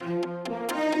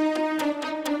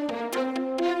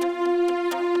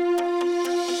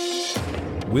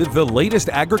With the latest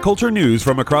agriculture news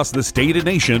from across the state and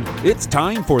nation, it's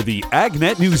time for the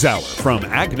AgNet News Hour from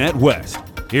AgNet West.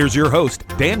 Here's your host,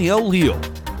 Danielle Leal.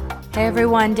 Hey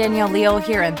everyone, Danielle Leal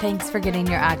here, and thanks for getting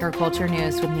your agriculture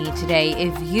news with me today.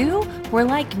 If you were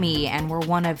like me and were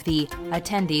one of the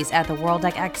attendees at the World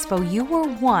Ag Expo, you were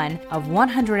one of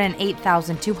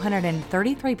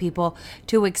 108,233 people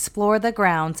to explore the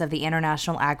grounds of the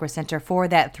International Agri-Center for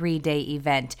that 3-day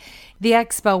event. The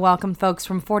expo welcomed folks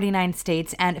from 49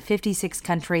 states and 56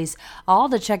 countries, all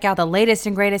to check out the latest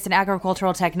and greatest in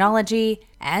agricultural technology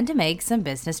and to make some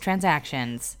business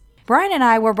transactions. Brian and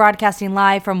I were broadcasting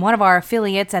live from one of our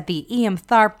affiliates at the E.M.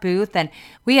 Tharp booth, and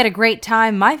we had a great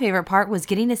time. My favorite part was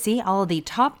getting to see all of the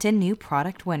top 10 new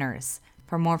product winners.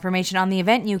 For more information on the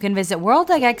event, you can visit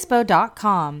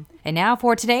worldagexpo.com. And now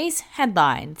for today's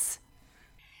headlines.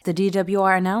 The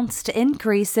DWR announced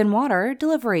increase in water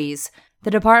deliveries.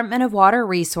 The Department of Water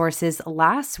Resources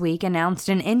last week announced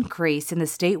an increase in the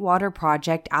state water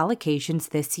project allocations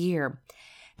this year.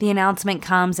 The announcement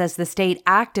comes as the state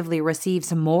actively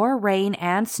receives more rain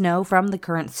and snow from the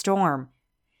current storm.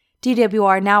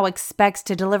 DWR now expects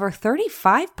to deliver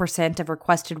 35% of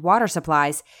requested water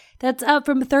supplies. That's up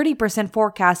from 30%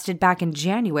 forecasted back in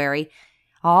January,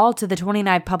 all to the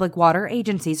 29 public water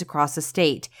agencies across the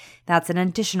state. That's an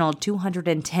additional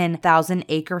 210,000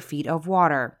 acre-feet of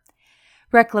water.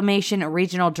 Reclamation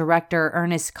Regional Director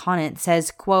Ernest Conant says,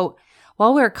 quote,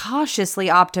 "While we're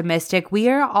cautiously optimistic, we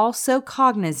are also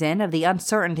cognizant of the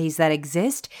uncertainties that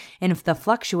exist in the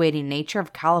fluctuating nature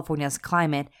of California's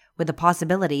climate, with the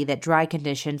possibility that dry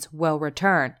conditions will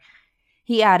return."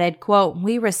 He added, quote,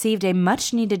 "We received a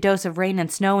much-needed dose of rain and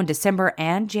snow in December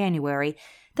and January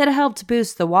that helped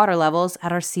boost the water levels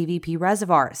at our CVP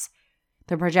reservoirs.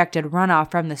 The projected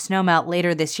runoff from the snowmelt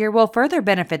later this year will further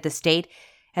benefit the state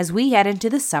as we head into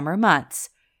the summer months.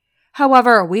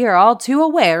 However, we are all too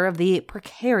aware of the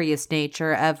precarious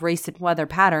nature of recent weather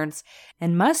patterns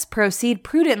and must proceed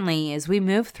prudently as we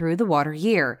move through the water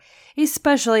year,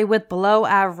 especially with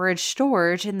below-average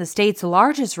storage in the state's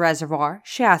largest reservoir,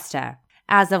 Shasta."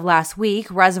 As of last week,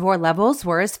 reservoir levels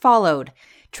were as followed.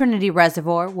 Trinity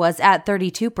Reservoir was at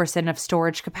 32% of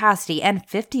storage capacity and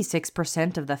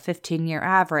 56% of the 15-year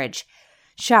average.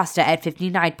 Shasta at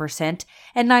 59%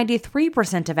 and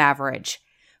 93% of average.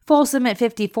 Folsom at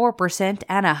 54%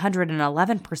 and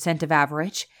 111% of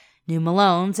average. New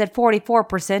Malone's at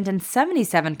 44% and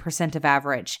 77% of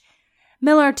average.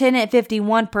 Millerton at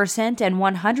 51% and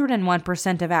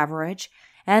 101% of average.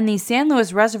 And the San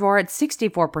Luis Reservoir at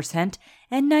 64%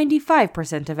 and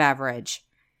 95% of average.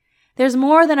 There's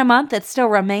more than a month that still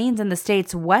remains in the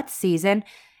state's wet season,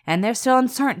 and there's still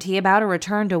uncertainty about a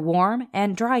return to warm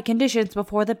and dry conditions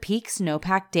before the peak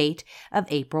snowpack date of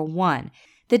April 1.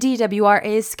 The DWR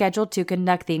is scheduled to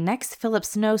conduct the next Phillips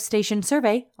Snow Station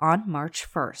survey on March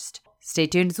 1st. Stay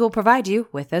tuned as we'll provide you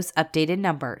with those updated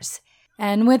numbers.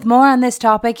 And with more on this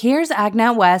topic, here's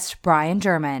AgNet West, Brian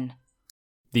German.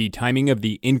 The timing of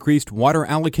the increased water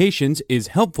allocations is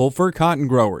helpful for cotton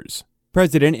growers.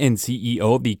 President and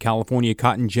CEO of the California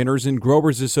Cotton Ginners and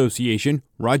Growers Association,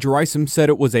 Roger Isom, said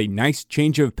it was a nice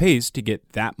change of pace to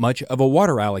get that much of a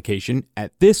water allocation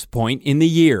at this point in the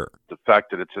year. The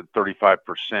fact that it's at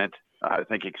 35%, I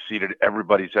think exceeded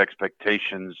everybody's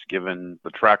expectations given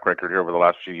the track record here over the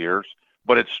last few years.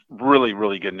 But it's really,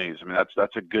 really good news. I mean,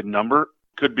 that's a good number.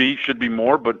 Could be, should be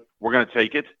more, but we're going to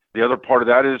take it. The other part of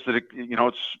that is that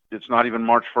it's not even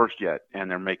March 1st yet,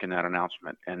 and they're making that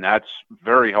announcement, and that's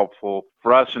very helpful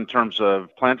for us in terms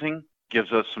of planting.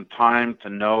 Gives us some time to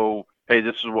know, hey,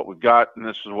 this is what we've got, and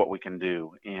this is what we can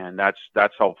do, and that's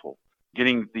helpful.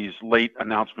 Getting these late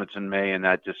announcements in May, and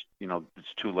that just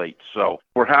it's too late. So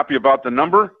we're happy about the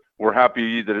number. We're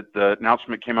happy that the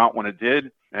announcement came out when it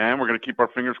did, and we're going to keep our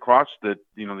fingers crossed that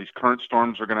these current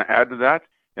storms are going to add to that.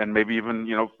 And maybe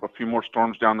even, a few more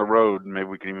storms down the road, and maybe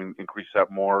we can even increase that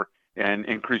more and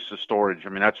increase the storage. I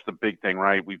mean, that's the big thing,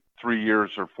 right? 3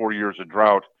 years or 4 years of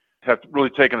drought have really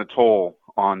taken a toll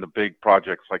on the big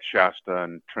projects like Shasta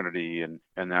and Trinity and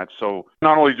that. So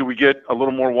not only do we get a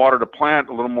little more water to plant,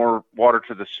 a little more water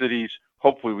to the cities,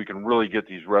 hopefully we can really get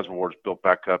these reservoirs built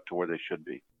back up to where they should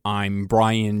be. I'm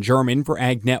Brian German for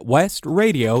AgNet West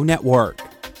Radio Network.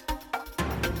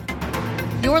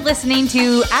 You're listening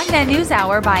to AgNet News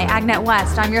Hour by AgNet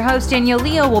West. I'm your host, Danielle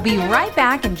Leal. We'll be right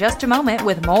back in just a moment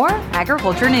with more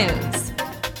agriculture news.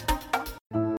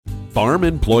 Farm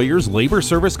Employers Labor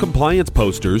Service Compliance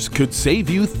posters could save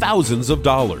you thousands of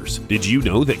dollars. Did you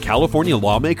know that California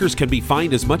lawmakers can be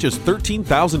fined as much as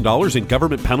 $13,000 in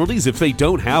government penalties if they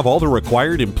don't have all the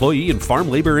required employee and farm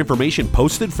labor information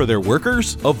posted for their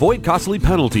workers? Avoid costly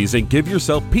penalties and give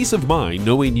yourself peace of mind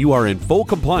knowing you are in full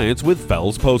compliance with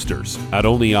FELS posters. At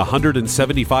only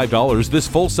 $175, this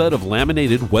full set of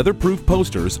laminated weatherproof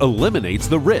posters eliminates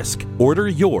the risk. Order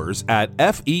yours at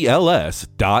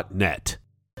FELS.net.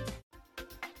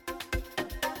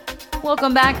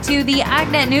 Welcome back to the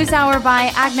AgNet News Hour by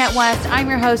AgNet West. I'm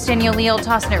your host, Danielle Leal,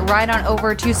 tossing it right on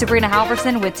over to Sabrina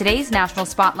Halverson with today's National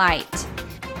Spotlight.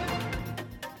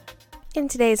 In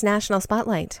today's National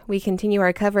Spotlight, we continue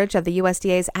our coverage of the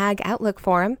USDA's Ag Outlook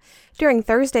Forum. During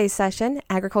Thursday's session,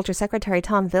 Agriculture Secretary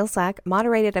Tom Vilsack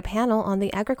moderated a panel on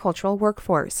the agricultural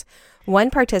workforce. One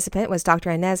participant was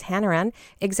Dr. Inez Hannaran,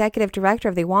 Executive Director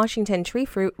of the Washington Tree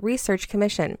Fruit Research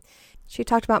Commission. She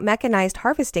talked about mechanized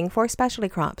harvesting for specialty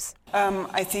crops.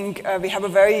 I think we have a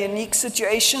very unique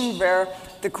situation where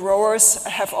the growers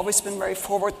have always been very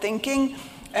forward-thinking.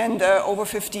 And over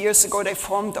 50 years ago, they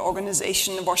formed the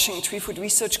organization, the Washington Tree Fruit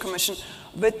Research Commission,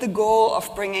 with the goal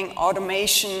of bringing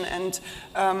automation and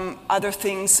other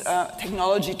things,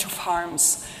 technology to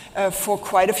farms. For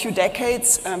quite a few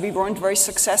decades, we weren't very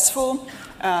successful.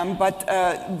 But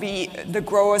the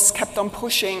growers kept on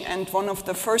pushing, and one of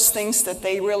the first things that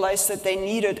they realized that they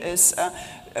needed is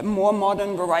more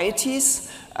modern varieties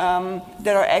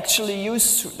that are actually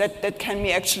used, that can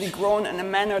be actually grown in a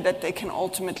manner that they can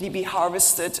ultimately be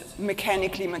harvested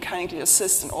mechanically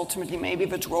assisted, and ultimately maybe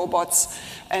with robots.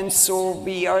 And so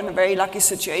we are in a very lucky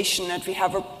situation that we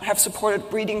have supported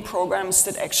breeding programs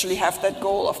that actually have that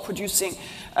goal of producing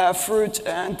fruit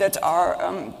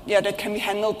that can be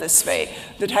handled this way.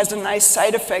 That has a nice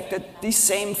side effect that these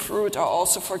same fruit are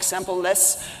also, for example,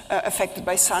 less affected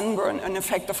by sunburn, an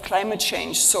effect of climate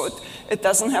change. So it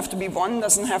doesn't have to be one,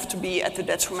 doesn't have to be at the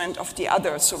detriment of the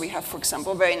other. So we have, for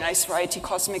example, a very nice variety,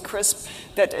 Cosmic Crisp,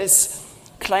 that is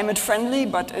climate friendly,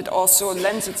 but it also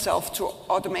lends itself to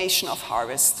automation of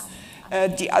harvest.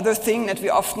 The other thing that we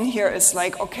often hear is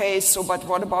like, okay, so but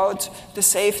what about the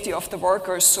safety of the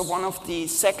workers? So one of the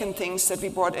second things that we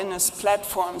brought in is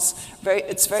platforms.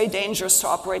 It's very dangerous to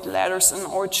operate ladders in an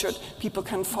orchard. People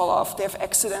can fall off, they have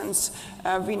accidents.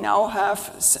 We now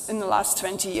have, in the last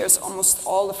 20 years, almost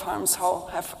all the farms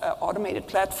have automated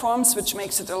platforms, which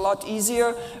makes it a lot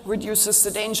easier, reduces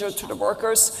the danger to the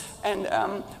workers, and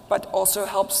but also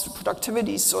helps the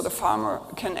productivity, so the farmer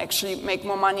can actually make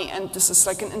more money. And this is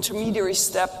like an intermediary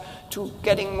step to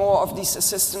getting more of these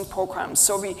assistance programs.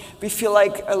 So we feel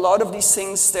like a lot of these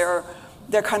things, they're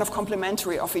kind of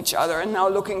complementary of each other. And now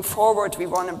looking forward, we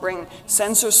want to bring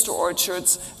sensors to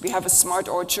orchards. We have a smart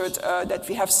orchard that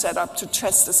we have set up to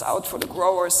test this out for the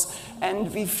growers.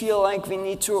 And we feel like we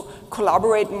need to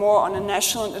collaborate more on a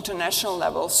national and international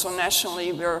level. So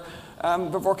nationally, we're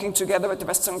working together with the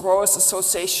Western Growers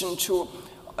Association to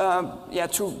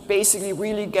basically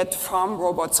really get farm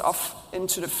robots off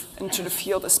into the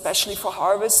field, especially for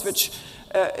harvest, which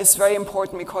is very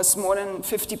important because more than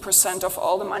 50% of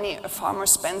all the money a farmer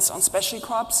spends on specialty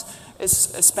crops is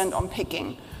spent on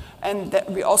picking. And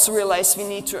that we also realize we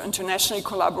need to internationally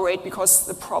collaborate because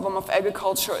the problem of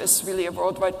agriculture is really a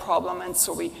worldwide problem. And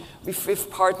so we've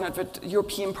partnered with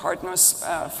European partners,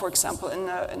 for example,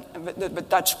 with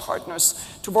Dutch partners,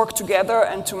 to work together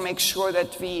and to make sure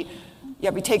that we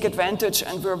take advantage,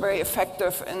 and we're very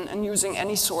effective in using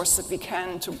any source that we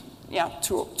can to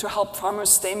help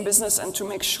farmers stay in business and to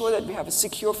make sure that we have a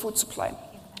secure food supply.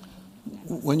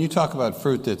 When you talk about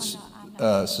fruit that's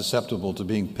susceptible to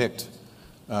being picked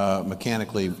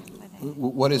mechanically,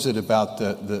 what is it about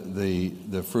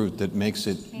the fruit that makes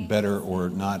it better or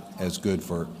not as good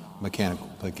for mechanical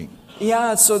picking?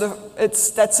 Yeah, so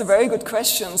that's a very good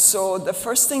question. So the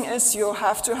first thing is you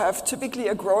have to have typically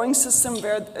a growing system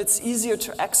where it's easier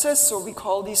to access. So we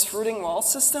call these fruiting wall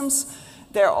systems.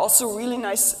 They're also really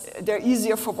nice. They're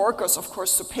easier for workers, of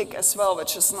course, to pick as well,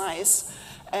 which is nice.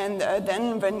 And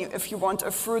then if you want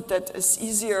a fruit that is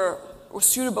easier or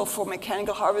suitable for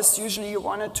mechanical harvest, usually you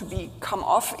want it to come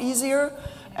off easier,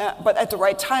 but at the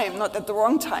right time, not at the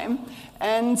wrong time,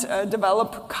 and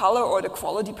develop color or the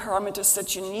quality parameters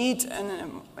that you need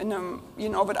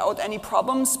without any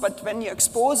problems. But when you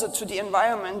expose it to the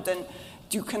environment, then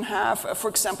you can have, for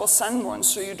example, sunburn.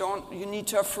 So you need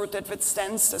to have fruit that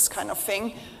withstands this kind of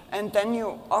thing, and then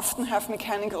you often have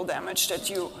mechanical damage that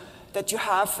you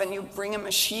have when you bring a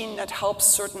machine that helps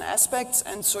certain aspects,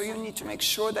 and so you need to make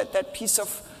sure that that piece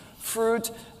of fruit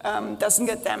doesn't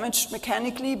get damaged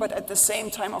mechanically, but at the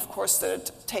same time, of course, that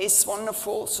it tastes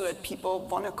wonderful so that people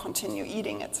want to continue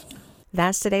eating it.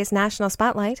 That's today's National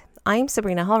Spotlight. I'm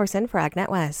Sabrina Halverson for AgNet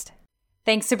West.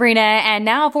 Thanks, Sabrina. And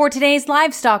now for today's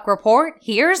livestock report,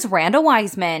 here's Randall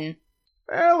Wiseman.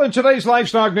 Well, in today's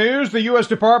livestock news, the U.S.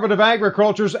 Department of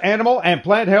Agriculture's Animal and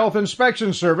Plant Health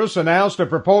Inspection Service announced a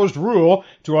proposed rule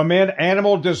to amend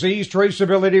animal disease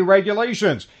traceability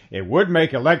regulations. It would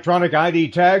make electronic ID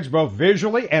tags both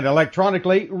visually and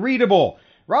electronically readable.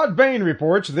 Rod Bain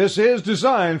reports this is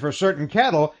designed for certain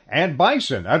cattle and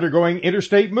bison undergoing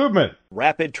interstate movement.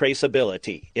 Rapid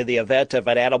traceability in the event of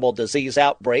an animal disease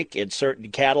outbreak in certain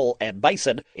cattle and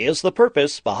bison is the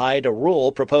purpose behind a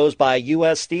rule proposed by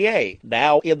USDA,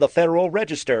 now in the Federal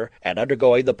Register and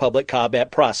undergoing the public comment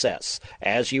process.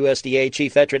 As USDA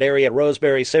Chief Veterinarian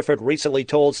Rosemary Sifford recently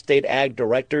told state ag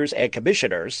directors and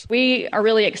commissioners, we are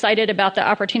really excited about the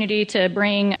opportunity to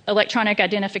bring electronic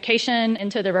identification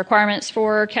into the requirements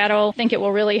for cattle. I think it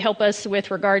will really help us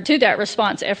with regard to that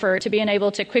response effort, to being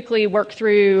able to quickly work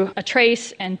through a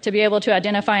trace and to be able to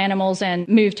identify animals and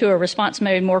move to a response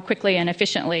mode more quickly and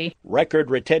efficiently. Record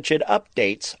retention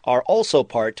updates are also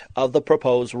part of the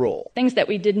proposed rule. Things that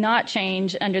we did not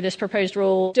change under this proposed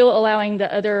rule, still allowing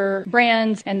the other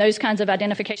brands and those kinds of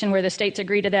identification where the states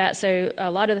agree to that. So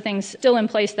a lot of the things still in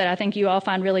place that I think you all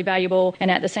find really valuable and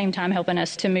at the same time helping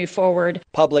us to move forward.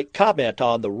 Public comment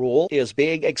on the rule is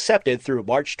being accepted through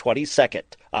March 22nd.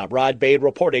 I'm Rod Bain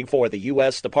reporting for the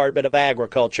U.S. Department of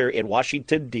Agriculture in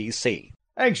Washington, D.C.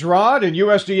 Thanks, Rod. And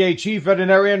USDA Chief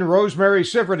Veterinarian Rosemary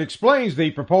Sifford explains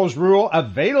the proposed rule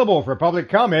available for public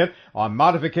comment on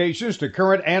modifications to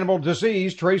current animal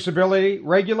disease traceability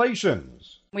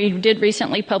regulations. We did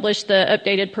recently publish the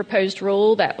updated proposed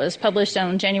rule that was published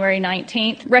on January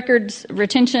 19th. Records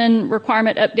retention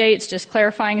requirement updates, just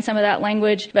clarifying some of that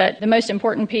language. But the most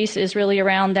important piece is really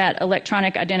around that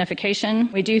electronic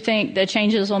identification. We do think the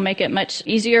changes will make it much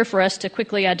easier for us to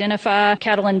quickly identify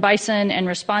cattle and bison and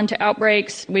respond to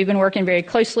outbreaks. We've been working very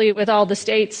closely with all the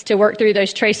states to work through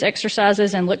those trace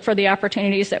exercises and look for the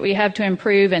opportunities that we have to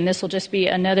improve. And this will just be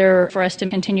another for us to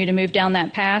continue to move down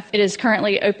that path. It is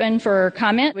currently open for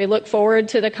comment. We look forward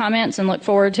to the comments and look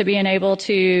forward to being able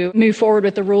to move forward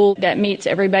with the rule that meets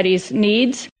everybody's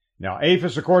needs. Now,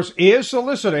 APHIS, of course, is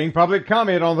soliciting public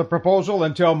comment on the proposal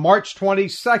until March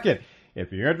 22nd.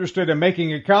 If you're interested in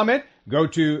making a comment, go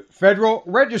to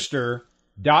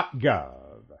federalregister.gov.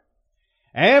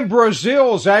 And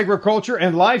Brazil's Agriculture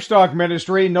and Livestock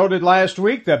Ministry noted last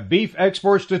week that beef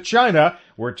exports to China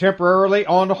were temporarily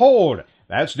on hold.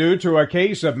 That's due to a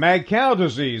case of mad cow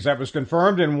disease that was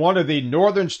confirmed in one of the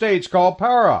northern states called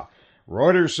Pará.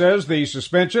 Reuters says the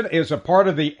suspension is a part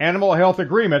of the animal health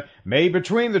agreement made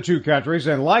between the two countries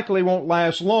and likely won't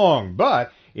last long,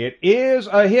 but it is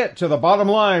a hit to the bottom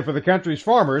line for the country's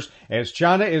farmers as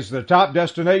China is the top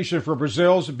destination for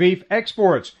Brazil's beef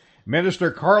exports. Minister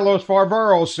Carlos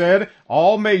Farvaro said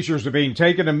all measures are being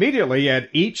taken immediately at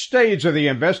each stage of the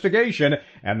investigation,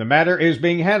 and the matter is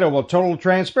being handled with total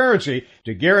transparency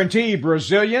to guarantee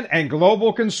Brazilian and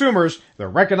global consumers the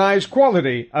recognized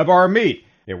quality of our meat.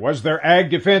 It was their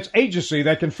Ag Defense Agency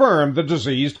that confirmed the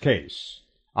diseased case.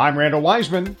 I'm Randall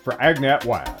Wiseman for AgNet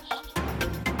West.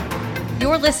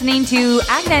 You're listening to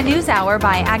AgNet News Hour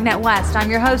by AgNet West.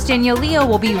 I'm your host, Danielle Leo.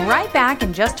 We'll be right back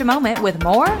in just a moment with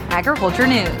more agriculture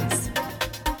news.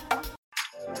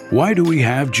 Why do we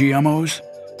have GMOs?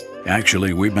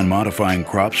 Actually, we've been modifying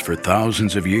crops for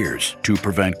thousands of years to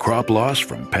prevent crop loss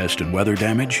from pest and weather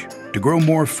damage, to grow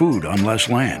more food on less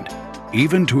land,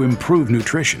 even to improve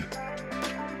nutrition.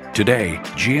 Today,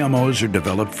 GMOs are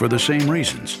developed for the same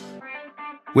reasons.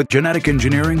 With genetic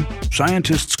engineering,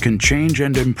 scientists can change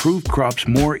and improve crops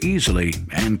more easily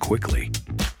and quickly.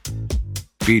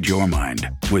 Feed your mind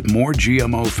with more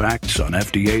GMO facts on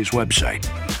FDA's website.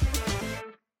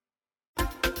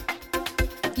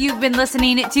 You've been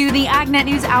listening to the AgNet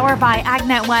News Hour by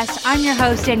AgNet West. I'm your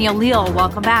host, Danielle Leal.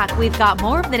 Welcome back. We've got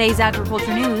more of the day's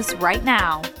agriculture news right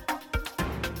now.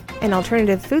 An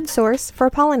alternative food source for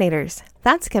pollinators.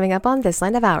 That's coming up on This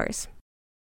Land of Ours.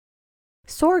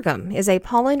 Sorghum is a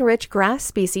pollen-rich grass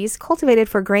species cultivated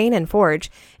for grain and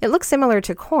forage. It looks similar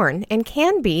to corn and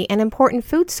can be an important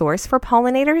food source for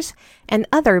pollinators and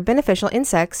other beneficial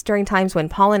insects during times when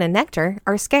pollen and nectar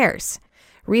are scarce.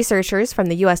 Researchers from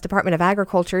the U.S. Department of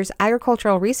Agriculture's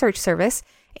Agricultural Research Service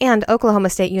and Oklahoma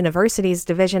State University's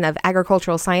Division of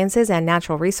Agricultural Sciences and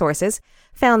Natural Resources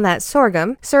found that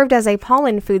sorghum served as a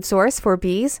pollen food source for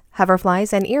bees,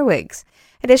 hoverflies, and earwigs.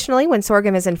 Additionally, when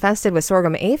sorghum is infested with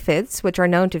sorghum aphids, which are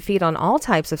known to feed on all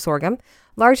types of sorghum,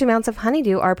 large amounts of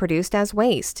honeydew are produced as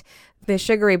waste. The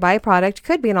sugary byproduct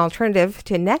could be an alternative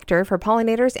to nectar for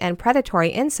pollinators and predatory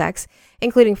insects,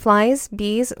 including flies,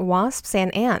 bees, wasps,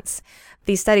 and ants.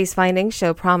 These studies' findings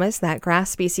show promise that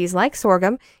grass species like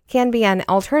sorghum can be an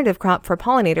alternative crop for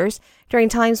pollinators during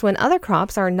times when other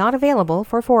crops are not available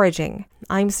for foraging.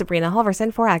 I'm Sabrina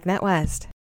Halverson for AgNet West.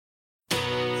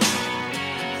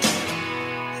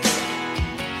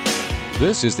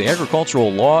 This is the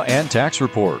Agricultural Law and Tax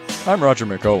Report. I'm Roger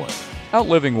McOwen.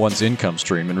 Outliving one's income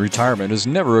stream in retirement is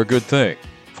never a good thing.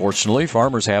 Fortunately,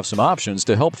 farmers have some options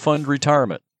to help fund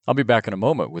retirement. I'll be back in a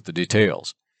moment with the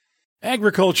details.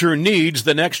 Agriculture needs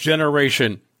the next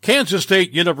generation. Kansas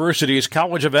State University's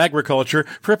College of Agriculture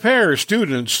prepares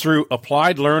students through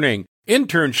applied learning,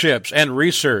 internships, and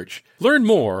research. Learn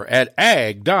more at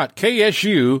ag.ksu.edu.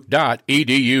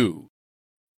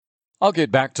 I'll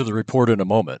get back to the report in a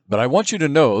moment, but I want you to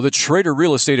know that Schrader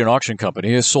Real Estate and Auction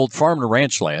Company has sold farm to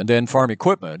ranch land and farm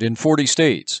equipment in 40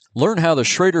 states. Learn how the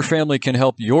Schrader family can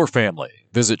help your family.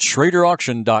 Visit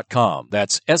SchraderAuction.com.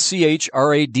 That's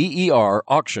SCHRADER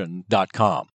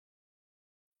auction.com.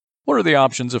 What are the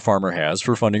options a farmer has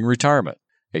for funding retirement?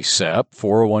 A SEP,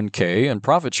 401k, and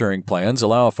profit-sharing plans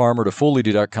allow a farmer to fully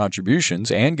deduct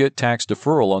contributions and get tax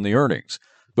deferral on the earnings.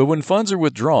 But when funds are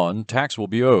withdrawn, tax will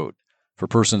be owed. For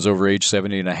persons over age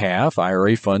 70 and a half,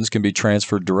 IRA funds can be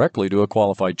transferred directly to a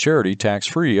qualified charity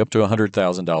tax-free up to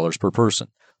 $100,000 per person.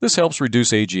 This helps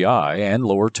reduce AGI and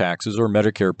lower taxes or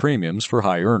Medicare premiums for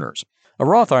high earners. A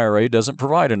Roth IRA doesn't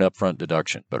provide an upfront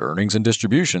deduction, but earnings and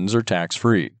distributions are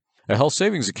tax-free. A health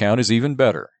savings account is even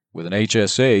better. With an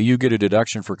HSA, you get a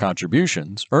deduction for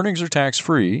contributions, earnings are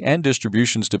tax-free, and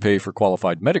distributions to pay for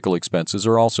qualified medical expenses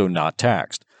are also not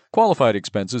taxed. Qualified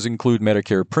expenses include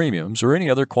Medicare premiums or any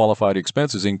other qualified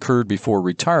expenses incurred before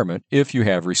retirement if you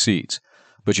have receipts.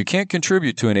 But you can't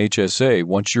contribute to an HSA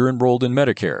once you're enrolled in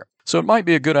Medicare. So it might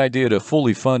be a good idea to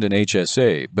fully fund an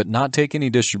HSA, but not take any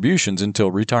distributions until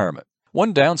retirement.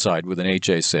 One downside with an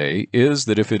HSA is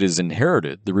that if it is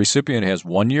inherited, the recipient has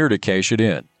 1 year to cash it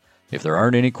in. If there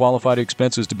aren't any qualified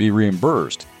expenses to be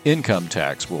reimbursed, income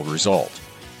tax will result.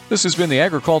 This has been the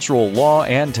Agricultural Law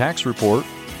and Tax Report.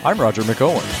 I'm Roger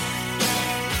McOwen.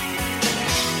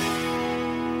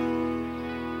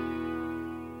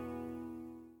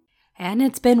 And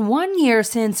it's been 1 year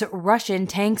since Russian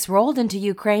tanks rolled into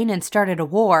Ukraine and started a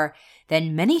war that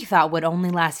many thought would only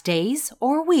last days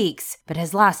or weeks, but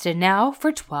has lasted now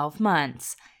for 12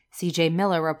 months. CJ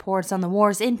Miller reports on the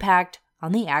war's impact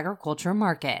on the agriculture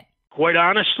market. Quite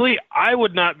honestly, I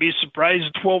would not be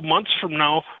surprised 12 months from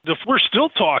now if we're still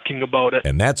talking about it.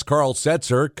 And that's Carl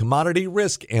Setzer, commodity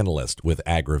risk analyst with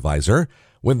AgriVisor.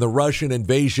 When the Russian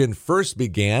invasion first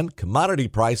began, commodity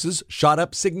prices shot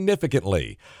up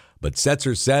significantly. But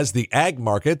Setzer says the ag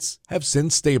markets have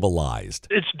since stabilized.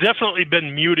 It's definitely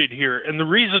been muted here. And the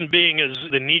reason being is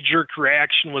the knee-jerk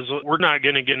reaction was we're not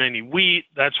going to get any wheat.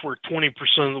 That's where 20%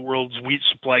 of the world's wheat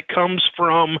supply comes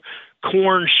from.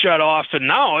 Corn shut off. And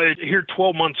now, here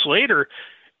 12 months later,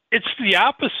 it's the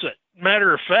opposite.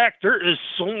 Matter of fact, there is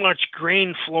so much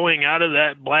grain flowing out of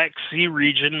that Black Sea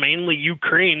region, mainly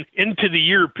Ukraine, into the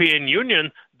European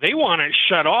Union. They want it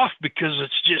shut off because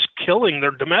it's just killing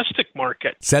their domestic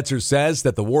market. Setzer says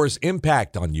that the war's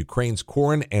impact on Ukraine's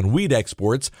corn and wheat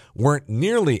exports weren't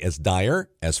nearly as dire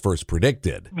as first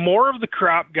predicted. More of the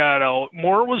crop got out.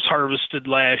 More was harvested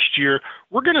last year.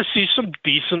 We're going to see some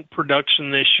decent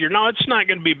production this year. Now, it's not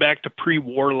going to be back to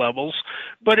pre-war levels,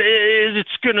 but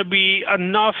it's going to be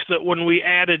enough that when we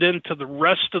add it into the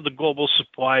rest of the global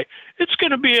supply, it's going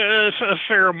to be a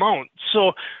fair amount.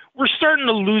 So we're starting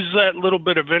to lose that little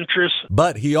bit of interest.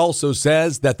 But he also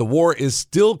says that the war is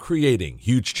still creating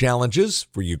huge challenges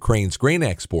for Ukraine's grain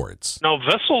exports. Now,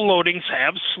 vessel loadings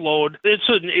have slowed. It's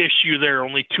an issue there.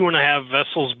 Only 2.5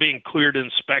 vessels being cleared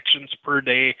inspections per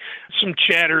day. Some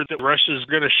chatter that Russia is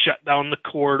going to shut down the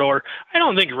corridor. I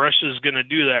don't think Russia is going to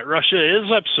do that. Russia is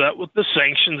upset with the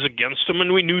sanctions against them,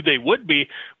 and we knew they would be.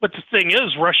 But the thing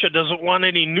is, Russia doesn't want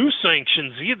any new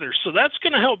sanctions either. So that's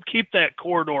going to help keep that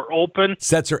corridor open.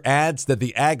 Setzer adds that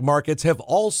the ag markets have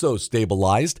also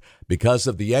stabilized because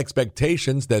of the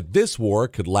expectations that this war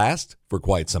could last for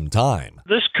quite some time.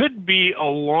 This could be a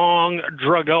long,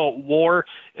 drug-out war,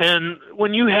 and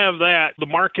when you have that, the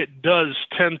market does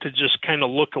tend to just kind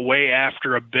of look away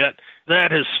after a bit.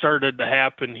 That has started to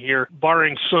happen here,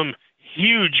 barring some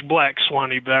huge black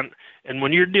swan event. And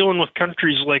when you're dealing with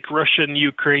countries like Russia and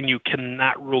Ukraine, you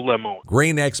cannot rule them out.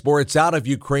 Grain exports out of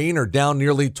Ukraine are down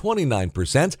nearly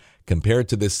 29% compared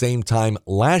to the same time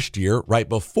last year, right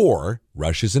before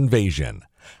Russia's invasion.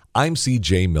 I'm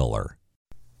C.J. Miller.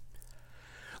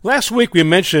 Last week we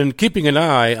mentioned keeping an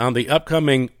eye on the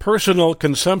upcoming Personal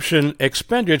Consumption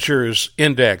Expenditures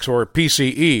Index, or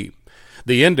PCE.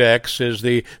 The index is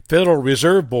the Federal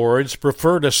Reserve Board's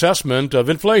preferred assessment of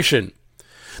inflation.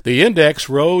 The index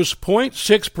rose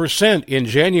 0.6% in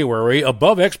January,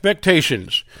 above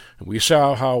expectations. We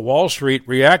saw how Wall Street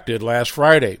reacted last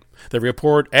Friday. The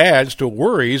report adds to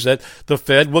worries that the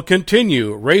Fed will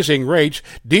continue raising rates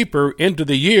deeper into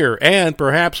the year and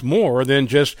perhaps more than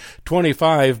just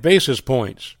 25 basis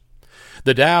points.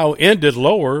 The Dow ended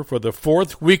lower for the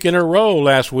fourth week in a row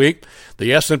last week.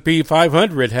 The S&P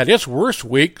 500 had its worst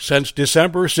week since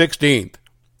December 16th.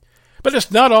 But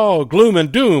it's not all gloom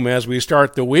and doom as we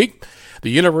start the week. The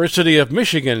University of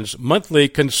Michigan's monthly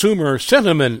Consumer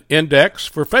Sentiment Index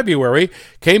for February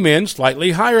came in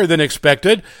slightly higher than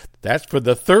expected. That's for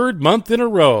the third month in a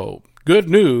row. Good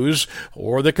news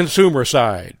for the consumer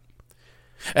side.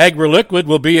 AgriLiquid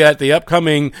will be at the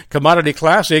upcoming Commodity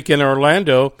Classic in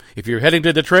Orlando. If you're heading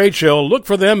to the trade show, look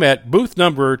for them at booth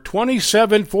number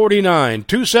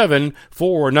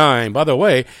 2749. By the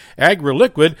way,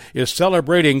 AgriLiquid is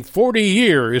celebrating 40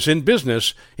 years in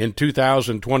business in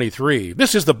 2023.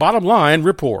 This is the Bottom Line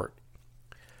Report.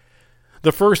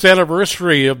 The first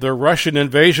anniversary of the Russian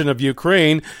invasion of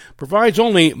Ukraine provides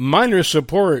only minor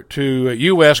support to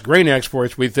U.S. grain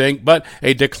exports, we think, but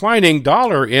a declining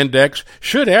dollar index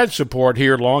should add support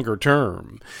here longer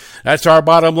term. That's our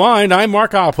bottom line. I'm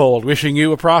Mark Oppold, wishing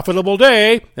you a profitable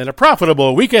day and a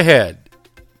profitable week ahead.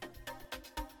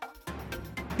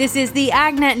 This is the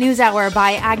AgNet News Hour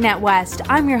by AgNet West.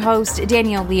 I'm your host,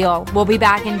 Danielle Leal. We'll be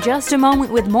back in just a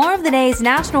moment with more of the day's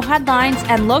national headlines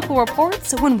and local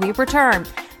reports when we return.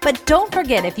 But don't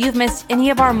forget, if you've missed any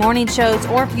of our morning shows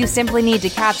or if you simply need to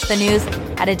catch the news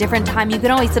at a different time, you can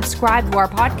always subscribe to our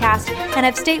podcast and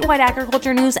have statewide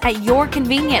agriculture news at your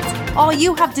convenience. All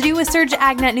you have to do is search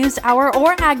AgNet News Hour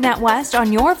or AgNet West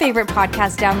on your favorite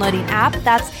podcast downloading app.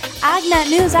 That's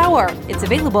AgNet News Hour. It's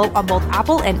available on both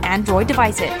Apple and Android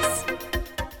devices.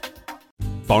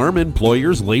 Farm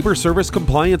Employers Labor Service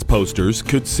Compliance posters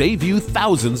could save you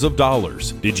thousands of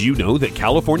dollars. Did you know that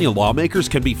California lawmakers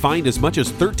can be fined as much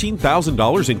as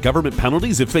 $13,000 in government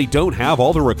penalties if they don't have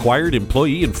all the required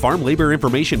employee and farm labor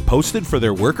information posted for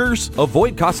their workers?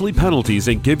 Avoid costly penalties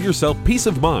and give yourself peace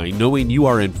of mind knowing you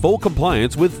are in full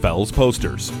compliance with FELS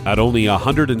posters. At only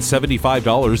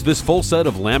 $175, this full set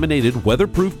of laminated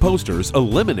weatherproof posters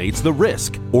eliminates the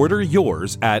risk. Order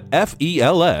yours at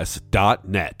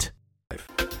FELS.net.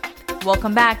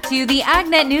 Welcome back to the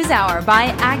AgNet News Hour by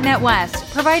AgNet West,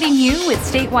 providing you with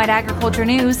statewide agriculture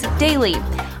news daily.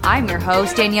 I'm your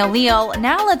host, Danielle Leal.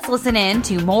 Now let's listen in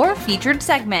to more featured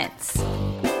segments.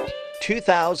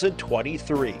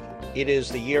 2023. It is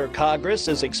the year Congress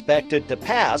is expected to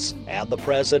pass and the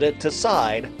president to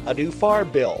sign a new farm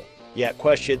bill. Yet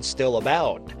questions still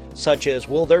abound, such as,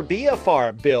 will there be a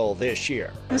farm bill this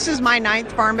year? This is my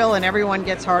 9th farm bill and every one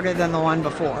gets harder than the one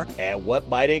before. And what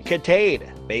might it contain,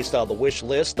 based on the wish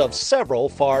list of several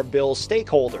farm bill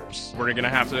stakeholders? We're going to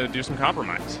have to do some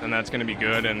compromise, and that's going to be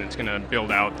good, and it's going to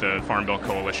build out the Farm Bill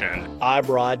Coalition. I'm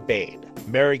Rod Bain.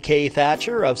 Mary Kay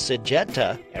Thatcher of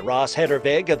Syngenta and Ross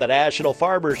Hedervig of the National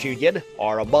Farmers Union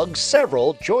are among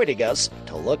several joining us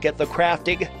to look at the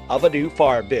crafting of a new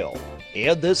farm bill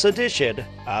in this edition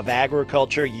of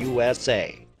Agriculture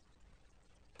USA.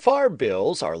 Farm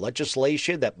bills are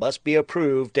legislation that must be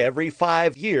approved every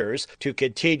 5 years to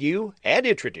continue and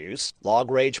introduce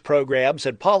long-range programs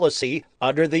and policy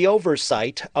under the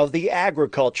oversight of the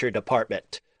Agriculture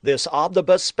Department. This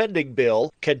omnibus spending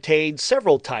bill contains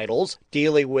several titles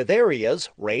dealing with areas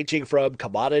ranging from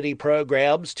commodity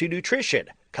programs to nutrition,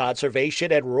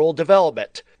 conservation and rural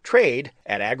development, trade,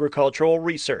 and agricultural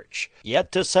research.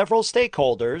 Yet to several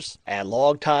stakeholders and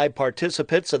longtime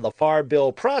participants in the Farm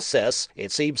Bill process,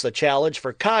 it seems the challenge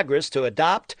for Congress to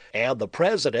adopt and the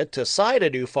President to sign a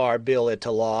new Farm Bill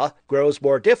into law grows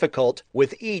more difficult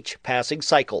with each passing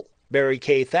cycle. Mary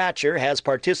Kay Thatcher has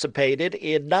participated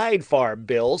in 9 farm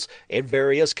bills in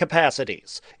various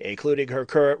capacities, including her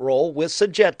current role with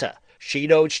Syngenta. She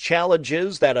notes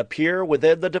challenges that appear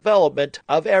within the development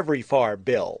of every farm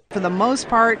bill. For the most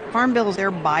part, farm bills,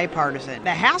 they're bipartisan. The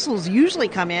hassles usually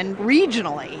come in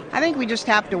regionally. I think we just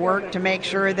have to work to make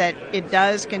sure that it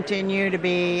does continue to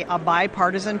be a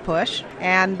bipartisan push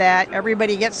and that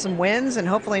everybody gets some wins and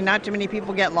hopefully not too many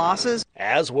people get losses.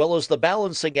 As well as the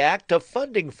balancing act of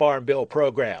funding farm bill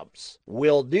programs.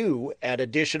 Will new and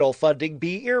additional funding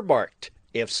be earmarked?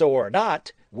 If so or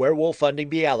not, where will funding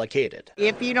be allocated?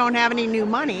 If you don't have any new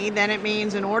money, then it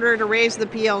means in order to raise the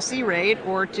PLC rate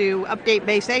or to update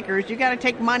base acres, you got to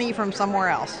take money from somewhere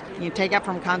else. You take it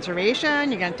from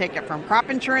conservation, you're going to take it from crop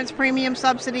insurance premium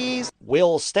subsidies.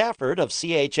 Will Stafford of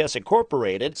CHS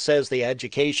Incorporated says the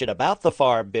education about the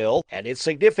Farm Bill and its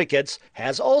significance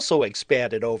has also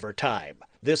expanded over time.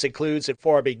 This includes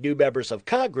informing new members of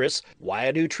Congress why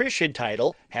a nutrition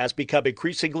title has become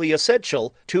increasingly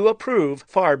essential to approve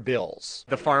farm bills.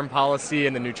 The farm policy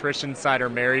and the nutrition side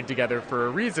are married together for a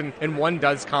reason, and one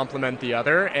does complement the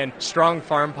other, and strong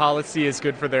farm policy is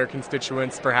good for their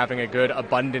constituents for having a good,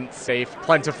 abundant, safe,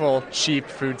 plentiful, cheap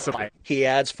food supply. He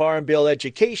adds farm bill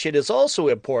education is also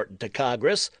important to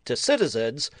Congress, to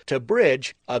citizens, to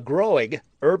bridge a growing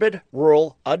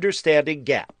urban-rural understanding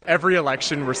gap. Every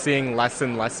election, we're seeing less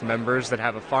and less members that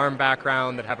have a farm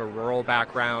background, that have a rural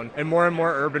background, and more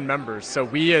urban members. So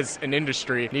we as an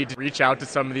industry need to reach out to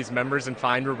some of these members and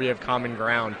find where we have common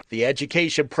ground. The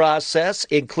education process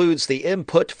includes the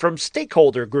input from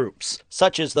stakeholder groups,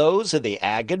 such as those in the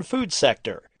ag and food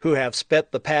sector, who have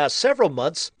spent the past several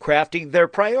months crafting their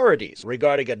priorities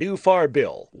regarding a new farm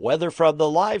bill, whether from the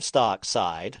livestock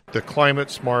side. The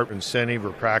climate-smart incentive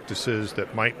or practices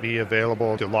that might be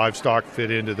available to livestock fit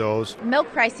into those. Milk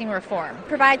pricing reform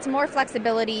provides more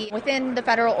flexibility within the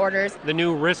federal orders. The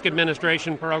new risk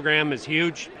administration program is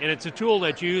huge, and it's a tool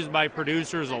that's used by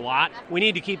producers a lot. We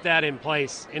need to keep that in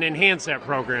place and enhance that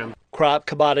program. Crop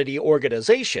commodity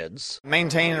organizations.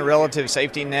 Maintaining a relative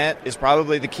safety net is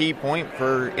probably the key point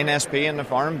for NSP and the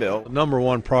Farm Bill. The number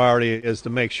one priority is to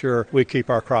make sure we keep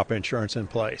our crop insurance in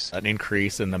place. An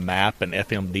increase in the MAP and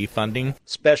FMD funding.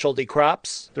 Specialty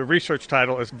crops. The research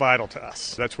title is vital to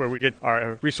us. That's where we get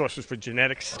our resources for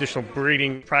genetics, additional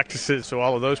breeding practices, so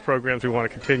all of those programs we want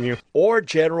to continue. Or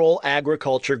general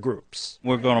agriculture groups.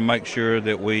 We're going to make sure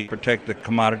that we protect the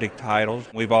commodity titles.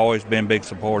 We've always been big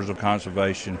supporters of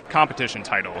conservation. Competition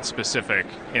title specific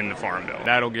in the Farm Bill.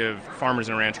 That'll give farmers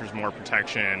and ranchers more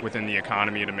protection within the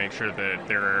economy to make sure that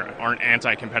there aren't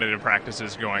anti-competitive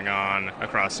practices going on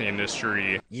across the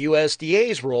industry.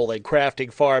 USDA's role in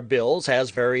crafting farm bills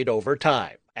has varied over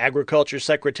time. Agriculture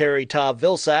Secretary Tom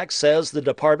Vilsack says the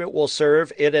department will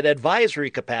serve in an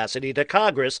advisory capacity to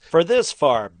Congress for this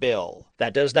farm bill.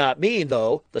 That does not mean,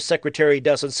 though, the Secretary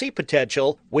doesn't see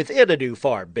potential within a new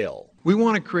farm bill. We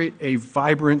want to create a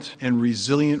vibrant and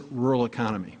resilient rural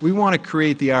economy. We want to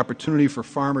create the opportunity for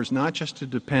farmers not just to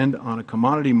depend on a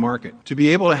commodity market, to be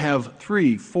able to have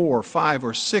 3, 4, 5,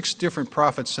 or 6 different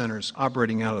profit centers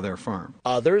operating out of their farm.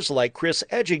 Others, like Chris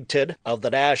Edgington of the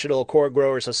National Corn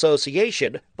Growers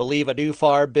Association, believe a new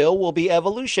farm bill will be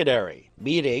evolutionary,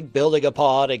 meaning building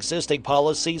upon existing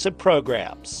policies and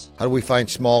programs. How do we find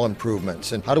small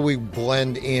improvements, and how do we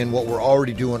blend in what we're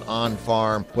already doing on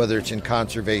farm, whether it's in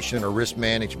conservation or risk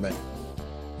management?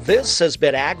 This has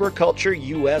been Agriculture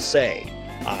USA.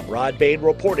 I'm Rod Bain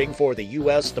reporting for the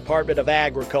U.S. Department of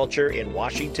Agriculture in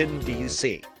Washington,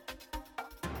 D.C.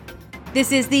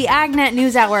 This is the AgNet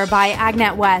News Hour by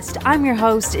AgNet West. I'm your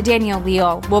host, Danielle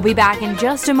Leal. We'll be back in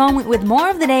just a moment with more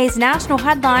of the day's national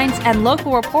headlines and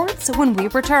local reports when we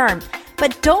return.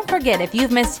 But don't forget, if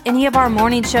you've missed any of our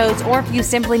morning shows or if you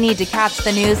simply need to catch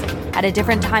the news at a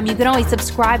different time, you can always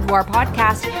subscribe to our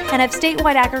podcast and have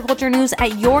statewide agriculture news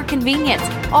at your convenience.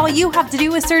 All you have to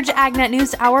do is search AgNet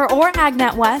News Hour or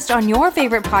AgNet West on your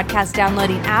favorite podcast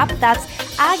downloading app. That's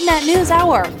AgNet News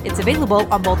Hour. It's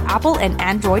available on both Apple and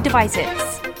Android devices.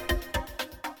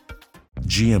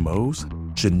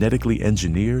 GMOs? Genetically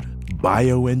engineered?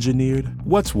 Bioengineered?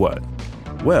 What's what?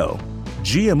 Well,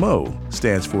 GMO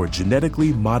stands for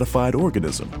Genetically Modified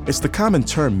Organism. It's the common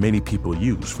term many people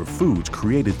use for foods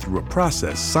created through a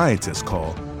process scientists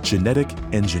call genetic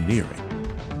engineering.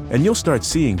 And you'll start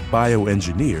seeing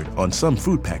bioengineered on some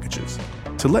food packages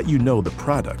to let you know the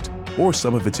product or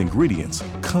some of its ingredients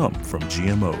come from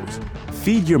GMOs.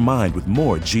 Feed your mind with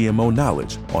more GMO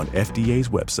knowledge on FDA's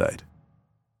website.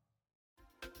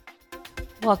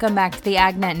 Welcome back to the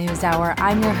AgNet News Hour.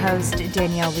 I'm your host,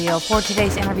 Danielle Leal. For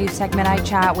today's interview segment, I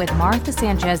chat with Martha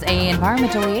Sanchez, an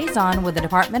environmental liaison with the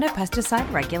Department of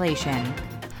Pesticide Regulation.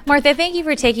 Martha, thank you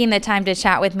for taking the time to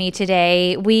chat with me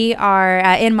today. We are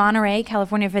in Monterey,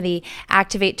 California for the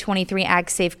Activate 23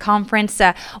 AgSafe Conference.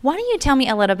 Why don't you tell me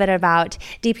a little bit about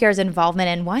DPR's involvement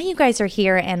and why you guys are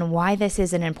here and why this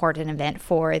is an important event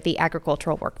for the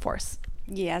agricultural workforce?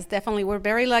 Yes, definitely. We're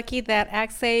very lucky that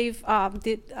AgSafe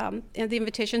did the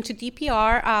invitation to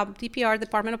DPR, DPR,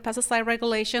 Department of Pesticide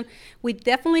Regulation. We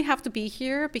definitely have to be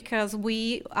here because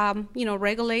we,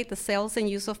 regulate the sales and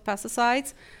use of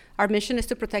pesticides. Our mission is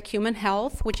to protect human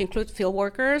health, which includes field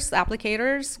workers,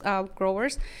 applicators,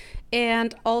 growers,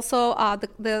 and also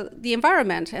the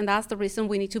environment. And that's the reason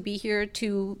we need to be here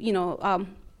to,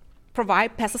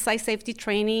 provide pesticide safety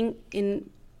training in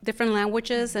different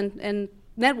languages and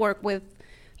network with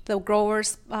the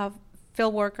growers,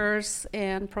 field workers,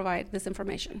 and provide this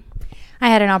information. I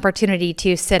had an opportunity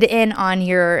to sit in on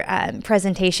your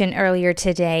presentation earlier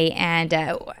today, and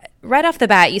right off the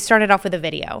bat, you started off with a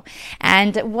video.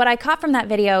 And what I caught from that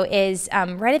video is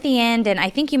right at the end, and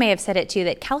I think you may have said it too,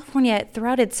 that California,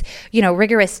 throughout its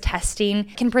rigorous testing,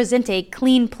 can present a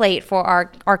clean plate for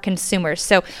our consumers.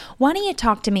 So why don't you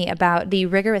talk to me about the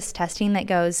rigorous testing that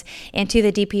goes into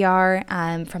the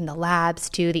DPR, from the labs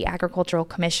to the agricultural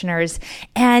commissioners?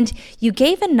 And you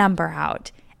gave a number out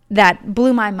that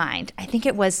blew my mind. I think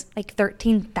it was like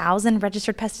 13,000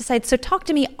 registered pesticides. So talk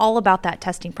to me all about that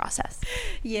testing process.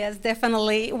 Yes,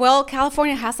 definitely. Well,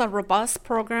 California has a robust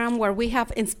program where we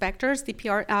have inspectors,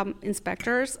 DPR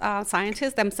inspectors,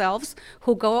 scientists themselves,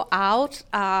 who go out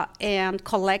and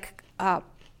collect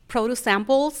produce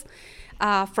samples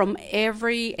from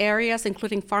every areas,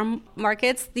 including farm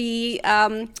markets, the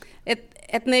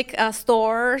ethnic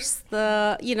stores,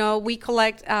 we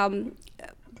collect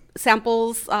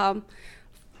samples,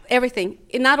 everything.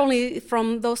 And not only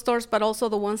from those stores, but also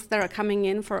the ones that are coming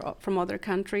in from other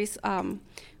countries.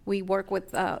 We work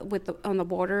with on the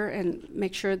border and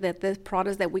make sure that the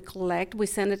products that we collect, we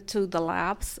send it to the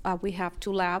labs. We have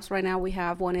 2 labs right now. We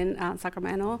have one in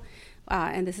Sacramento,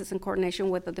 and this is in coordination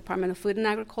with the Department of Food and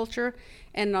Agriculture,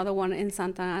 and another one in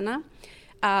Santa Ana.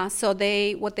 So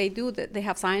what they do, they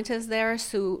have scientists there,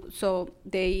 so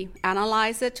they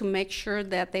analyze it to make sure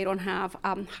that they don't have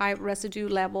high residue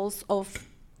levels of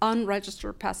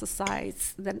unregistered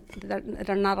pesticides that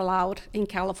are not allowed in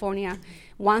California.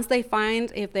 Once they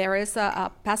find if there is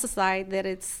a pesticide that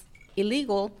it's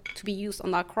illegal to be used on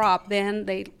that crop, then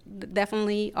they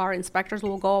definitely, our inspectors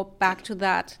will go back to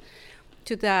that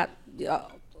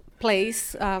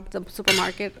place, the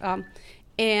supermarket,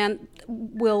 and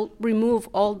will remove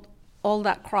all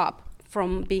that crop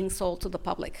from being sold to the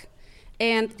public.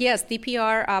 And yes,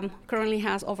 DPR currently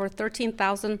has over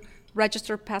 13,000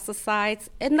 registered pesticides,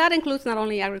 and that includes not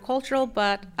only agricultural,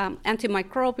 but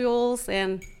antimicrobials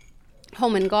and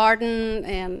home and garden.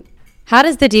 And how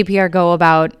does the DPR go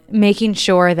about making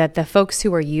sure that the folks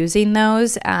who are using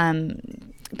those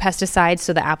pesticides,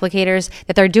 so the applicators,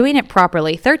 that they're doing it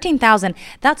properly? 13,000,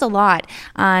 that's a lot.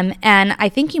 And I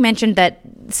think you mentioned that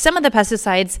some of the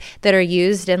pesticides that are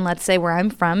used in, let's say where I'm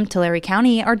from, Tulare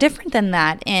County, are different than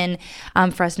that in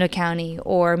Fresno County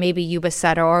or maybe Yuba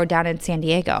Sutter or down in San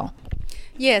Diego.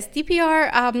 Yes,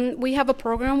 DPR, we have a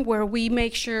program where we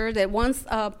make sure that once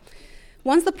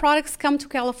the products come to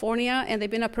California and they've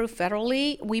been approved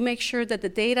federally, we make sure that the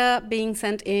data being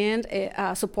sent in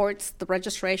supports the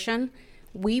registration.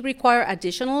 We require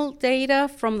additional data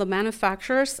from the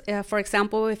manufacturers. For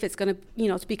example, if it's going to,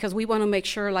 it's because we want to make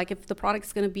sure, like if the product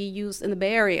is going to be used in the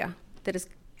Bay Area, that is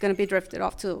going to be drifted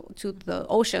off to the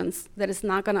oceans, that is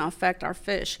not going to affect our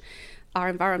fish, our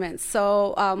environment.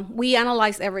 So we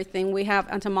analyze everything. We have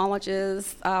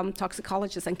entomologists,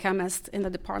 toxicologists, and chemists in the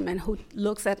department who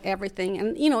looks at everything.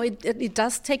 And, it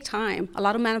does take time. A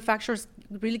lot of manufacturers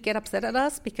really get upset at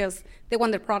us because they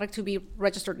want their product to be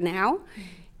registered now. Mm-hmm.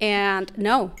 And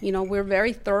no, we're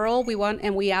very thorough.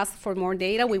 We ask for more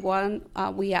data.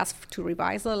 We ask to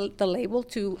revise the label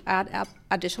to add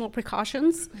additional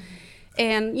precautions. Mm-hmm.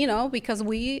 And, because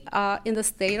we, in the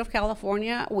state of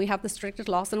California, we have the strictest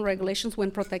laws and regulations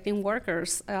when protecting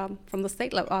workers from the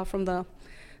state level, from the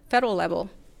federal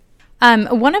level.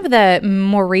 One of the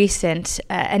more recent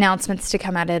announcements to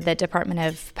come out of the Department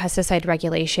of Pesticide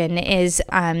Regulation is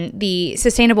the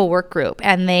Sustainable Work Group,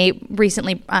 and they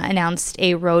recently announced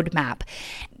a roadmap.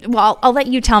 Well, I'll let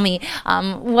you tell me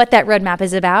what that roadmap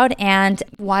is about and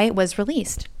why it was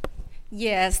released.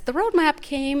 Yes, the roadmap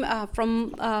came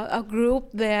from a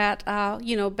group that,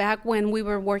 back when we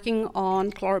were working on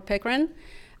chloropicrin,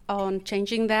 on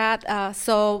changing that.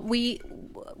 So we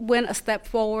went a step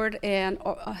forward and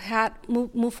had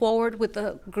moved forward with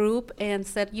the group and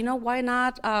said, why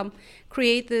not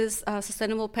create this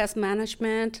sustainable pest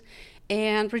management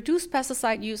and reduce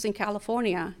pesticide use in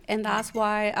California. And that's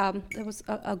why there was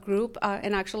a group,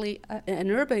 and actually an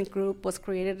urban group was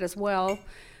created as well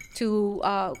to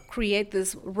create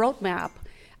this roadmap.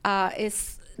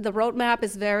 The roadmap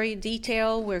is very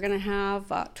detailed. We're going to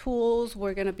have tools.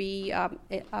 We're going to be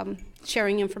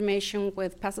sharing information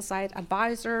with pesticide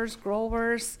advisors,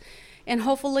 growers, and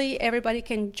hopefully everybody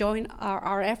can join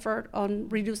our effort on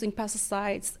reducing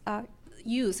pesticides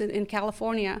use in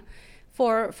California.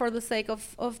 for the sake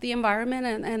of the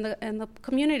environment and the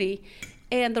community.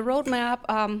 And the roadmap,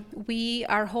 we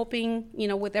are hoping,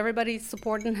 with everybody's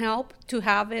support and help, to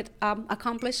have it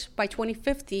accomplished by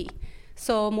 2050.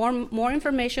 So more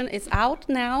information is out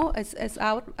now. It's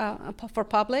out for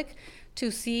public to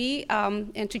see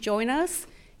and to join us.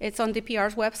 It's on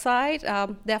DPR's website.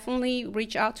 Definitely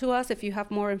reach out to us if you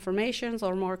have more information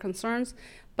or more concerns.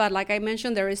 But like I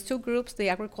mentioned, there is two groups: the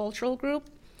agricultural group,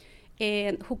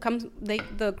 and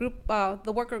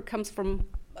the worker comes from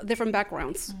different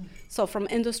backgrounds. So from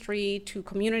industry to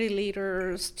community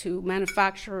leaders to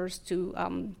manufacturers to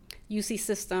UC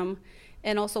system,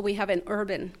 and also we have an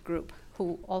urban group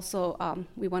who also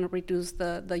we want to reduce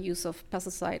the use of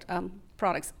pesticide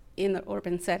products in the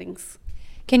urban settings.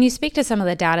 Can you speak to some of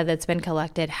the data that's been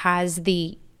collected? Has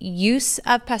the use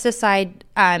of pesticide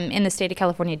in the state of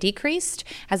California decreased?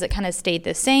 Has it kind of stayed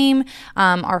the same?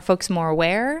 Are folks more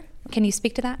aware? Can you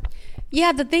speak to that?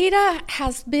 Yeah, the data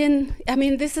has been,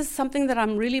 this is something that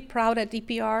I'm really proud at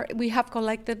DPR. We have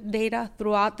collected data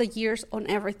throughout the years on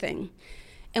everything.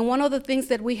 And one of the things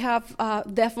that we have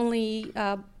definitely,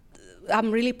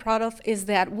 I'm really proud of, is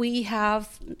that we have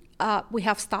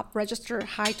stopped register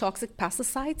high toxic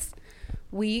pesticides.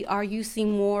 We are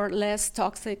using less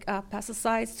toxic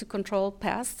pesticides to control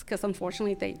pests, because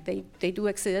unfortunately they do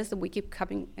exist, and we keep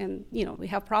coming, and we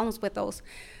have problems with those.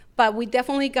 But we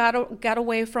definitely got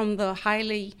away from the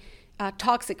highly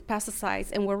toxic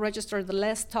pesticides, and we're registered the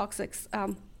less toxics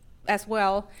as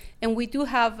well. And we do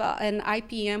have an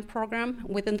IPM program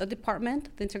within the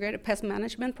department, the Integrated Pest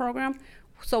Management Program.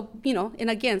 So, and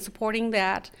again, supporting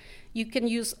that, you can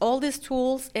use all these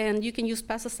tools, and you can use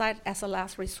pesticide as a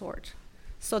last resort.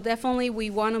 So definitely we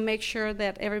want to make sure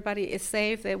that everybody is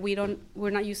safe, that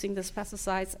we're not using these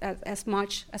pesticides as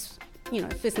much as,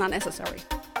 if it's not necessary.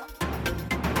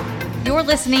 You're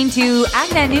listening to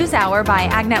AgNet News Hour by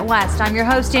AgNet West. I'm your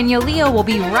host, Danielle Leo. We'll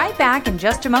be right back in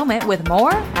just a moment with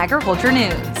more agriculture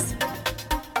news.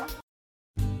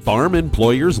 Farm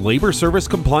Employers Labor Service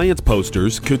Compliance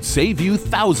posters could save you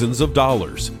thousands of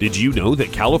dollars. Did you know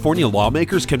that California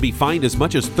lawmakers can be fined as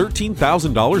much as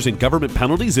 $13,000 in government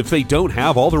penalties if they don't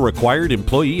have all the required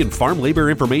employee and farm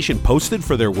labor information posted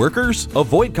for their workers?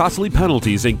 Avoid costly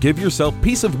penalties and give yourself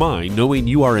peace of mind knowing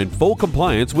you are in full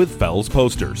compliance with FELS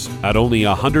posters. At only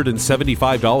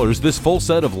 $175, this full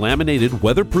set of laminated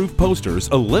weatherproof posters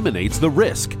eliminates the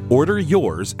risk. Order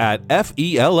yours at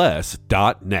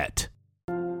FELS.net.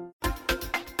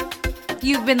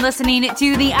 You've been listening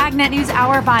to the AgNet News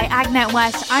Hour by AgNet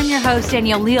West. I'm your host,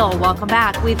 Danielle Leal. Welcome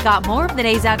back. We've got more of the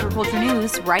day's agriculture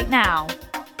news right now.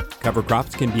 Cover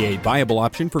crops can be a viable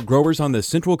option for growers on the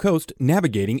Central Coast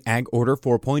navigating Ag Order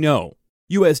 4.0.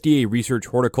 USDA research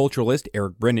horticulturalist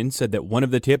Eric Brennan said that one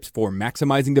of the tips for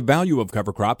maximizing the value of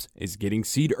cover crops is getting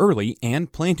seed early and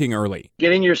planting early.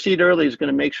 Getting your seed early is going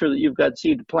to make sure that you've got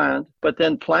seed to plant, but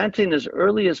then planting as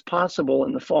early as possible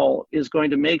in the fall is going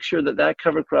to make sure that that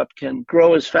cover crop can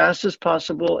grow as fast as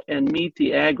possible and meet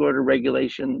the Ag Order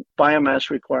regulation biomass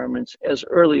requirements as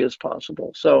early as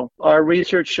possible. So our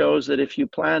research shows that if you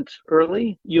plant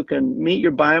early, you can meet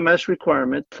your biomass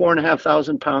requirement,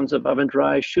 4,500 pounds of oven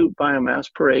dry shoot biomass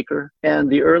per acre.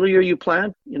 And the earlier you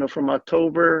plant, from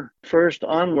October 1st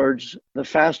onwards, the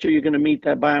faster you're going to meet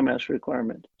that biomass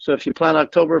requirement. So if you plant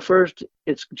October 1st,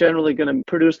 it's generally going to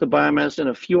produce the biomass in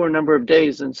a fewer number of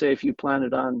days than, say, if you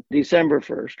planted on December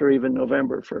 1st or even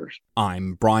November 1st.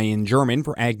 I'm Brian German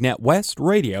for AgNet West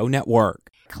Radio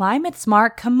Network. Climate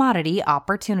smart commodity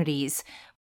opportunities.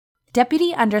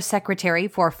 Deputy Undersecretary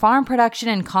for Farm Production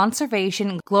and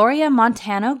Conservation Gloria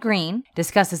Montano Green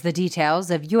discusses the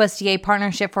details of USDA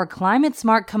Partnership for Climate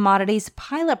Smart Commodities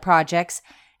pilot projects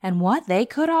and what they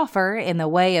could offer in the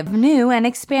way of new and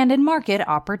expanded market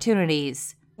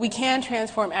opportunities. We can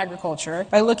transform agriculture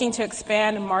by looking to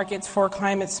expand markets for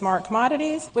climate-smart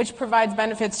commodities, which provides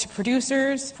benefits to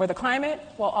producers for the climate,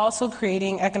 while also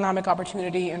creating economic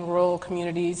opportunity in rural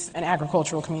communities and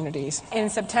agricultural communities. In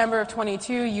September of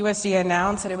 22, USDA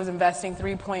announced that it was investing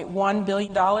 $3.1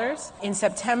 billion. In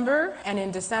September and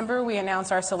in December, we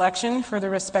announced our selection for the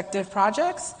respective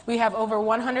projects. We have over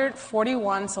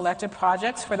 141 selected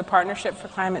projects for the Partnership for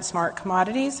Climate-Smart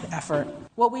Commodities effort.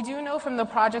 What we do know from the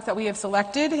projects that we have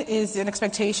selected is an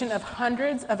expectation of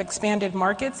hundreds of expanded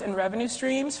markets and revenue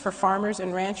streams for farmers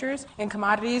and ranchers and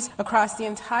commodities across the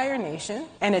entire nation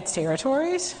and its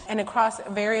territories and across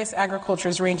various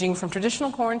agricultures ranging from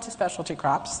traditional corn to specialty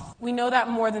crops. We know that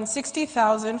more than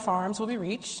 60,000 farms will be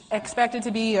reached, expected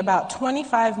to be about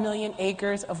 25 million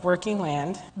acres of working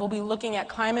land. We'll be looking at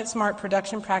climate-smart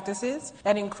production practices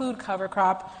that include cover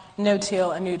crop,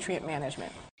 no-till, and nutrient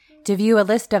management. To view a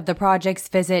list of the projects,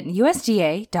 visit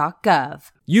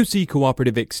usda.gov. UC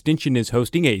Cooperative Extension is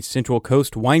hosting a Central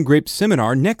Coast Wine Grape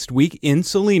Seminar next week in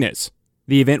Salinas.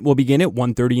 The event will begin at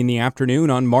 1:30 in the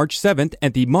afternoon on March 7th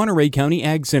at the Monterey County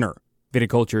Ag Center.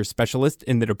 Viticulture specialist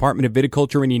in the Department of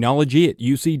Viticulture and Enology at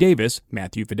UC Davis,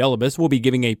 Matthew Fidelibus, will be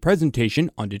giving a presentation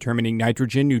on determining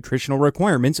nitrogen nutritional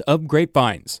requirements of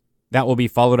grapevines. That will be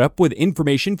followed up with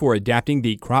information for adapting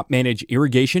the CropManage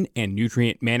irrigation and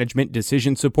nutrient management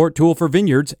decision support tool for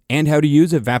vineyards and how to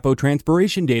use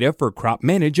evapotranspiration data for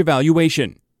CropManage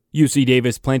evaluation. UC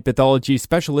Davis plant pathology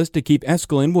specialist Akif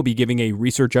Escalin will be giving a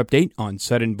research update on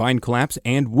sudden vine collapse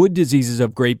and wood diseases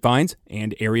of grapevines,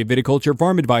 and area viticulture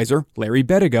farm advisor Larry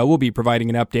Bettiga will be providing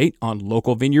an update on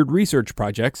local vineyard research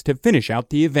projects to finish out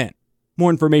the event. More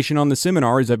information on the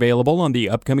seminar is available on the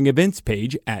upcoming events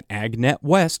page at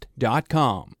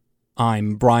agnetwest.com.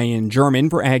 I'm Brian German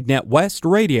for AgNet West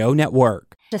Radio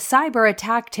Network. A cyber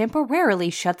attack temporarily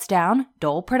shuts down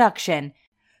Dole production.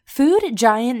 Food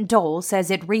giant Dole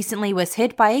says it recently was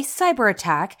hit by a cyber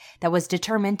attack that was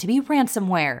determined to be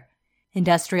ransomware.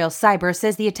 Industrial Cyber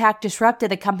says the attack disrupted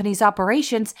the company's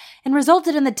operations and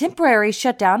resulted in the temporary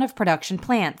shutdown of production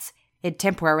plants. It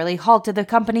temporarily halted the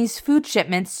company's food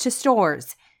shipments to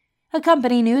stores. A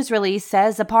company news release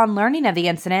says upon learning of the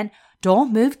incident, Dole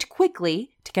moved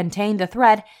quickly to contain the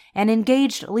threat and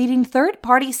engaged leading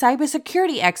third-party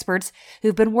cybersecurity experts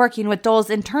who've been working with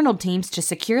Dole's internal teams to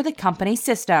secure the company's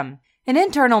system. An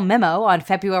internal memo on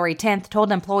February 10th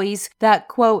told employees that,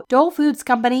 quote, Dole Foods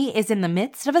Company is in the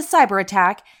midst of a cyber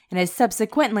attack and has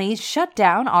subsequently shut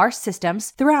down our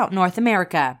systems throughout North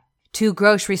America. 2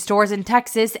 grocery stores in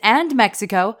Texas and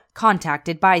Mexico,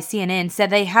 contacted by CNN, said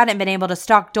they hadn't been able to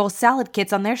stock Dole salad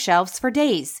kits on their shelves for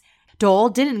days. Dole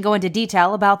didn't go into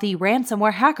detail about the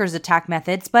ransomware hackers' attack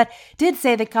methods, but did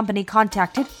say the company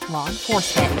contacted law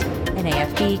enforcement. An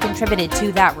AFP contributed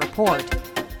to that report.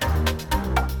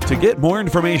 To get more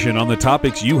information on the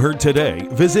topics you heard today,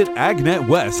 visit AgNet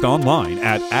West online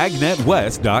at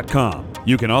agnetwest.com.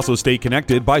 You can also stay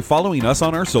connected by following us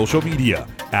on our social media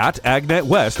at AgNet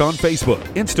West on Facebook,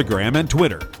 Instagram, and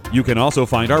Twitter. You can also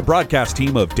find our broadcast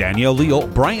team of Danielle Leal,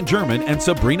 Brian German, and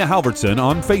Sabrina Halverson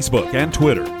on Facebook and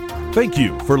Twitter. Thank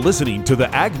you for listening to the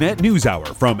AgNet News Hour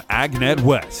from AgNet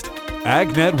West.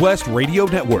 AgNet West Radio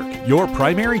Network, your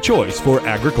primary choice for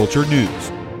agriculture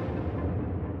news.